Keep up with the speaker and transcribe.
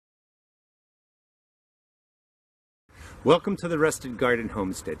Welcome to the Rusted Garden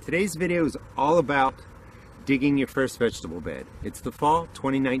Homestead. Today's video is all about digging your first vegetable bed. It's the fall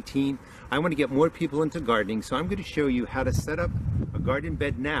 2019. I want to get more people into gardening, so I'm going to show you how to set up a garden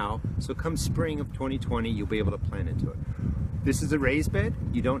bed now, so come spring of 2020 you'll be able to plant into it. This is a raised bed.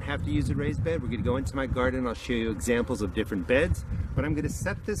 You don't have to use a raised bed. We're going to go into my garden. I'll show you examples of different beds, but I'm going to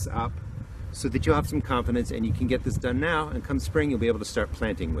set this up so that you'll have some confidence and you can get this done now, and come spring you'll be able to start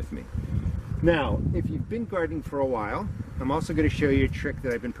planting with me. Now, if you've been gardening for a while, I'm also going to show you a trick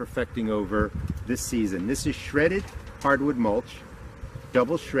that I've been perfecting over this season. This is shredded hardwood mulch,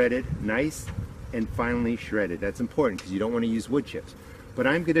 double shredded, nice and finely shredded. That's important because you don't want to use wood chips. But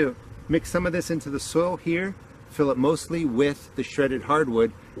I'm going to mix some of this into the soil here, fill it mostly with the shredded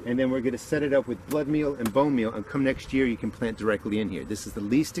hardwood, and then we're going to set it up with blood meal and bone meal, and come next year you can plant directly in here. This is the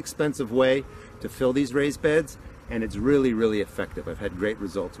least expensive way to fill these raised beds, and it's really, really effective. I've had great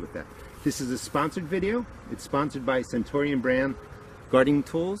results with that. This is a sponsored video. It's sponsored by Centurion brand gardening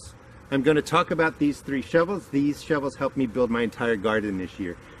tools. I'm going to talk about these 3 shovels. These shovels helped me build my entire garden this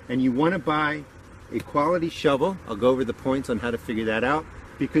year. And you want to buy a quality shovel. I'll go over the points on how to figure that out,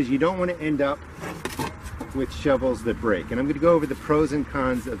 because you don't want to end up with shovels that break. And I'm going to go over the pros and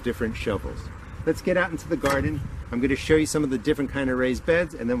cons of different shovels. Let's get out into the garden. I'm going to show you some of the different kind of raised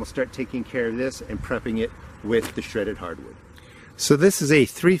beds, and then we'll start taking care of this and prepping it with the shredded hardwood. So this is a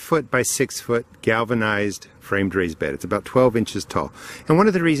 3-foot by 6-foot galvanized framed raised bed. It's about 12 inches tall. And one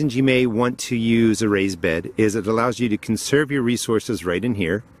of the reasons you may want to use a raised bed is it allows you to conserve your resources right in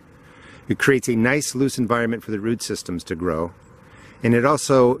here. It creates a nice loose environment for the root systems to grow. And it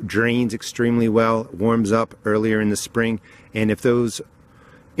also drains extremely well, warms up earlier in the spring. And if those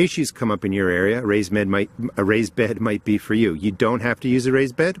issues come up in your area, a raised bed might be for you. You don't have to use a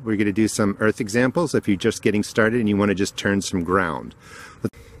raised bed. We're going to do some earth examples if you're just getting started and you want to just turn some ground.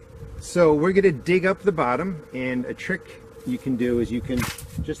 So we're going to dig up the bottom, and a trick you can do is you can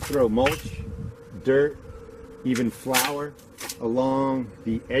just throw mulch, dirt, even flour along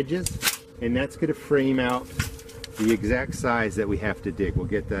the edges, and that's going to frame out the exact size that we have to dig. We'll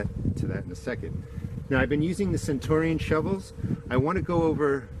get to that in a second. Now, I've been using the Centurion shovels. I want to go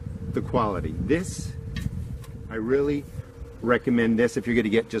over the quality. This, I really recommend this if you're going to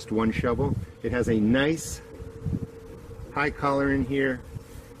get just one shovel. It has a nice high collar in here,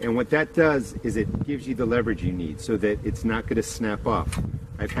 and what that does is it gives you the leverage you need so that it's not going to snap off.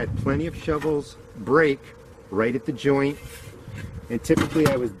 I've had plenty of shovels break right at the joint, and typically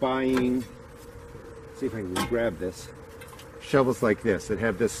I was buying, see if I can grab this, shovels like this that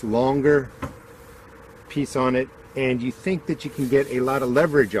have this longer piece on it, and you think that you can get a lot of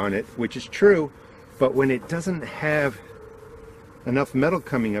leverage on it, which is true, but when it doesn't have enough metal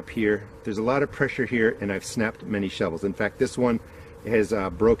coming up here, there's a lot of pressure here, and I've snapped many shovels. In fact, this one has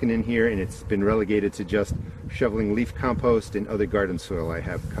broken in here, and it's been relegated to just shoveling leaf compost and other garden soil I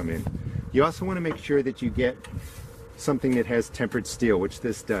have come in. You also want to make sure that you get something that has tempered steel, which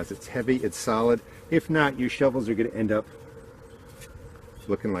this does. It's heavy, it's solid. If not, your shovels are going to end up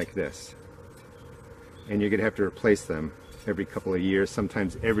looking like this, and you're going to have to replace them every couple of years,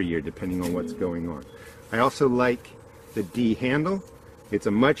 sometimes every year, depending on what's going on. I also like the D handle. It's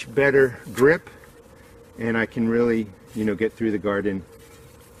a much better grip, and I can really, get through the garden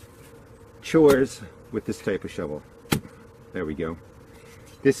chores with this type of shovel. There we go.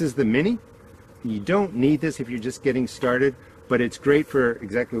 This is the mini. You don't need this if you're just getting started, but it's great for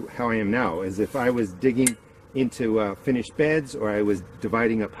exactly how I am now, as if I was digging into finished beds, or I was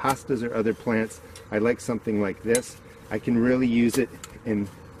dividing up hostas or other plants. I like something like this. I can really use it and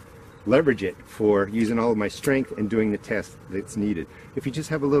leverage it for using all of my strength and doing the task that's needed. If you just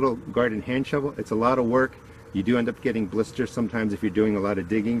have a little garden hand shovel, it's a lot of work. You do end up getting blisters sometimes if you're doing a lot of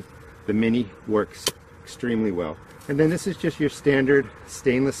digging. The mini works extremely well. And then this is just your standard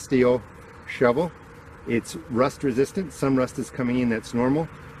stainless steel shovel. It's rust resistant. Some rust is coming in, that's normal.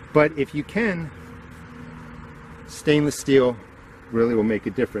 But if you can, stainless steel really will make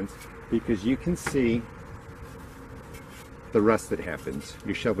a difference, because you can see the rust that happens.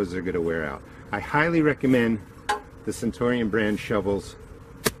 Your shovels are going to wear out. I highly recommend the Centurion brand shovels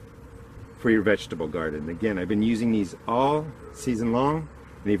for your vegetable garden. Again, I've been using these all season long,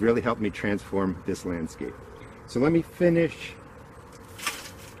 and they've really helped me transform this landscape. So let me finish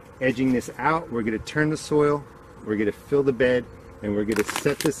edging this out. We're going to turn the soil, we're going to fill the bed, and we're going to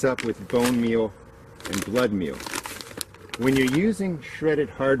set this up with bone meal and blood meal. When you're using shredded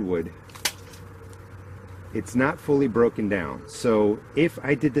hardwood, it's not fully broken down. So if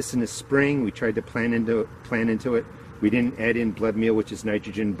I did this in the spring, we tried to plant into it, we didn't add in blood meal, which is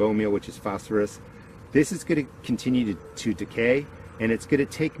nitrogen, bone meal, which is phosphorus. This is going to continue to decay, and it's going to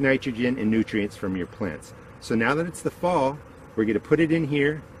take nitrogen and nutrients from your plants. So now that it's the fall, we're going to put it in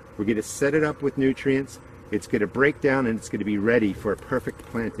here, we're going to set it up with nutrients, it's going to break down, and it's going to be ready for a perfect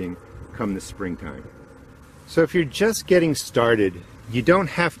planting come the springtime. So if you're just getting started, you don't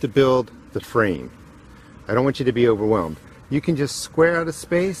have to build the frame. I don't want you to be overwhelmed. You can just square out a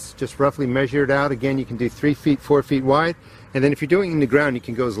space, just roughly measure it out. Again, you can do 3 feet, 4 feet wide, and then if you're doing it in the ground, you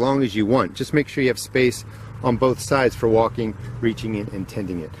can go as long as you want. Just make sure you have space on both sides for walking, reaching in, and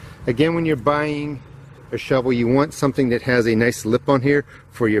tending it. Again, when you're buying a shovel, you want something that has a nice lip on here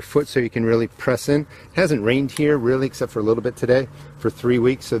for your foot so you can really press in. It hasn't rained here really, except for a little bit today, for 3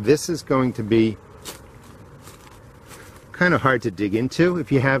 weeks, so this is going to be kind of hard to dig into.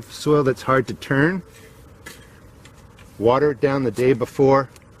 If you have soil that's hard to turn, water it down the day before.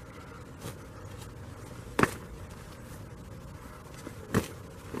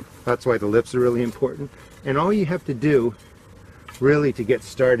 That's why the lips are really important. And all you have to do really to get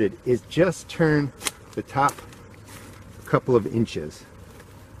started is just turn the top a couple of inches.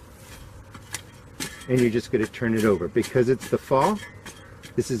 And you're just going to turn it over. Because it's the fall,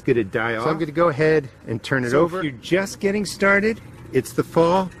 this is going to die off. So I'm going to go ahead and turn it over. If you're just getting started, it's the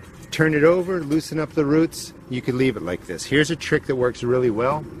fall, turn it over, loosen up the roots. You can leave it like this. Here's a trick that works really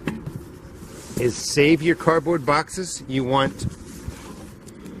well, is save your cardboard boxes. You want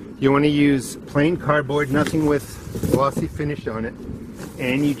to use plain cardboard, nothing with glossy finish on it,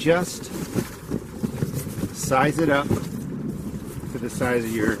 and you just size it up to the size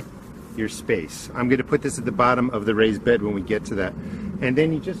of your space. I'm going to put this at the bottom of the raised bed when we get to that. And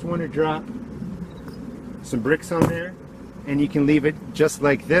then you just want to drop some bricks on there, and you can leave it just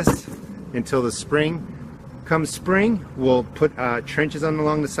like this until the spring. Come spring, we'll put trenches on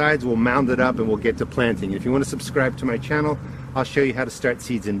along the sides, we'll mound it up, and we'll get to planting. If you want to subscribe to my channel, I'll show you how to start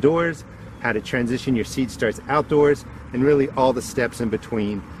seeds indoors, how to transition your seed starts outdoors, and really all the steps in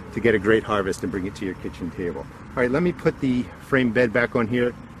between to get a great harvest and bring it to your kitchen table. All right, let me put the frame bed back on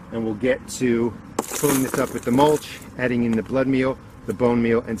here, and we'll get to pulling this up with the mulch, adding in the blood meal, the bone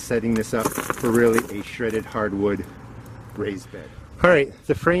meal, and setting this up for really a shredded hardwood raised bed. All right,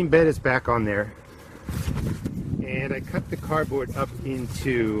 the frame bed is back on there, and I cut the cardboard up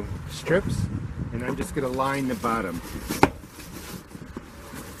into strips, and I'm just going to line the bottom.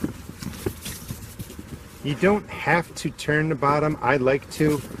 You don't have to turn the bottom. I like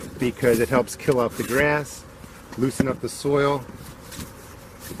to, because it helps kill off the grass, loosen up the soil,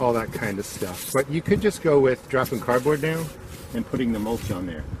 all that kind of stuff. But you could just go with dropping cardboard down and putting the mulch on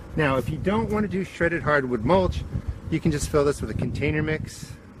there. Now, if you don't want to do shredded hardwood mulch, you can just fill this with a container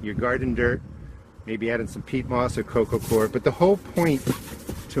mix, your garden dirt, maybe add in some peat moss or cocoa coir. But the whole point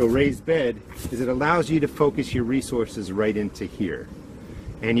to a raised bed is it allows you to focus your resources right into here.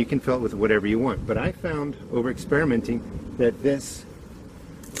 And you can fill it with whatever you want. But I found, over experimenting, that this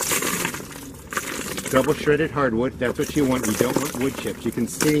double shredded hardwood, that's what you want. You don't want wood chips. You can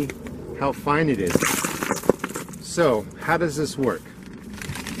see how fine it is. So, how does this work?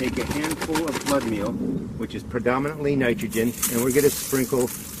 Take a handful of blood meal, which is predominantly nitrogen, and we're going to sprinkle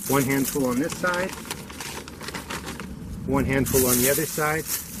 1 handful on this side, 1 handful on the other side,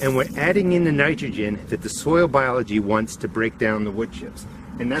 and we're adding in the nitrogen that the soil biology wants to break down the wood chips.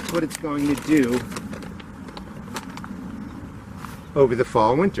 And that's what it's going to do over the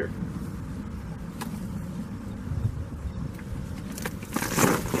fall and winter.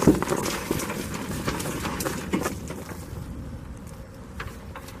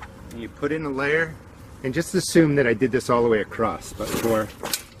 And you put in a layer, and just assume that I did this all the way across, but for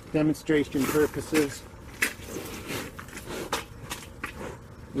demonstration purposes,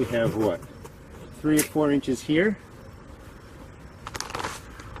 we have what? 3 or 4 inches here.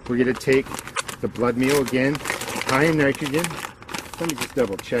 We're going to take the blood meal again, high in nitrogen. Let me just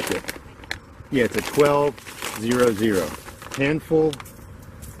double check it. Yeah, it's a 12-0-0. Handful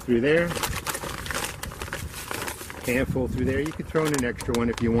through there, handful through there. You could throw in an extra one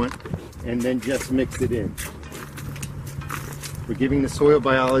if you want, and then just mix it in. We're giving the soil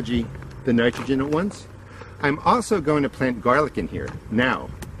biology the nitrogen at once. I'm also going to plant garlic in here now.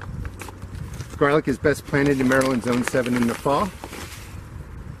 Garlic is best planted in Maryland Zone 7 in the fall.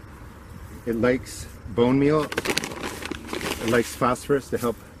 It likes bone meal, it likes phosphorus to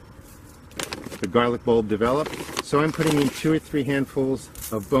help the garlic bulb develop. So I'm putting in 2 or 3 handfuls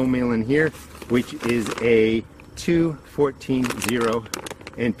of bone meal in here, which is a 2-14-0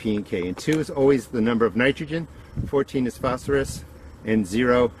 N, P, and K. And 2 is always the number of nitrogen, 14 is phosphorus, and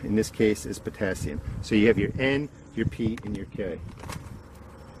 0 in this case is potassium. So you have your N, your P, and your K.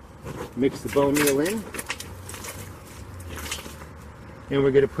 Mix the bone meal in. And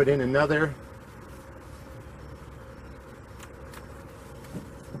we're going to put in another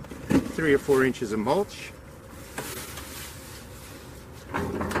 3 or 4 inches of mulch.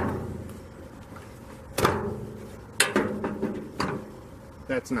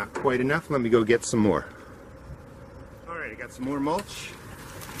 that's not quite enough. Let me go get some more. All right, I got some more mulch,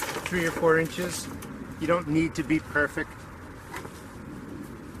 3 or 4 inches. You don't need to be perfect.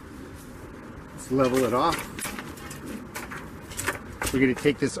 Let's level it off. We're going to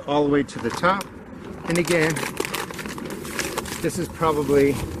take this all the way to the top. And again, this is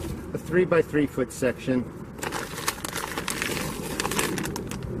probably a 3 by 3 foot section.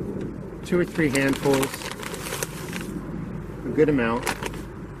 2 or 3 handfuls, a good amount.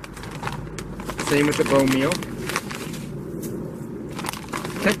 Same with the bone meal.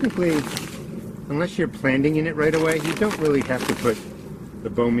 Technically, unless you're planting in it right away, you don't really have to put the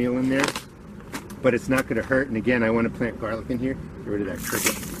bone meal in there, but it's not going to hurt. And again, I want to plant garlic in here, get rid of that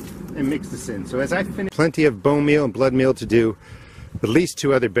cricket, and mix this in. So as I finish, plenty of bone meal and blood meal to do at least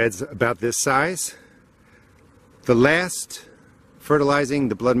 2 other beds about this size. The last fertilizing,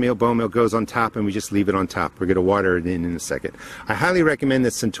 the blood meal, bone meal goes on top, and we just leave it on top. We're going to water it in a second. I highly recommend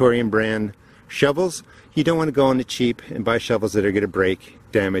the Centurion brand shovels. You don't want to go on the cheap and buy shovels that are going to break,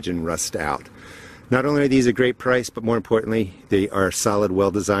 damage, and rust out. Not only are these a great price, but more importantly, they are solid,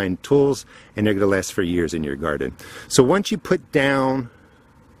 well-designed tools, and they're going to last for years in your garden. So once you put down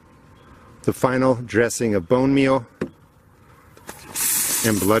the final dressing of bone meal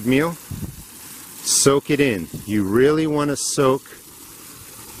and blood meal, soak it in. You really want to soak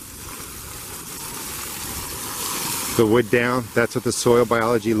the wood down. That's what the soil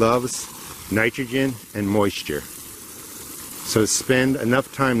biology loves, nitrogen and moisture. So spend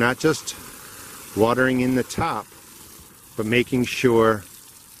enough time not just watering in the top, but making sure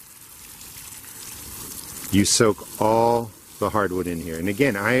you soak all the hardwood in here. And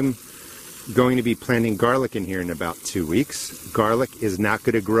again, I'm going to be planting garlic in here in about 2 weeks. Garlic is not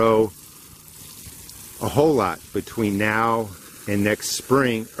going to grow a whole lot between now and next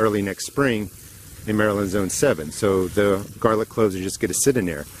spring, early next spring, in Maryland Zone 7. So the garlic cloves are just going to sit in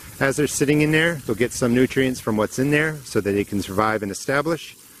there. As they're sitting in there, they'll get some nutrients from what's in there so that they can survive and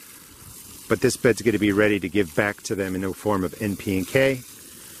establish. But this bed's going to be ready to give back to them in the form of NP and K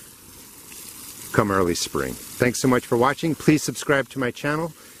come early spring. Thanks so much for watching. Please subscribe to my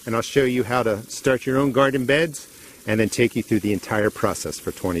channel, and I'll show you how to start your own garden beds and then take you through the entire process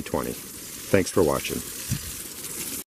for 2020. Thanks for watching.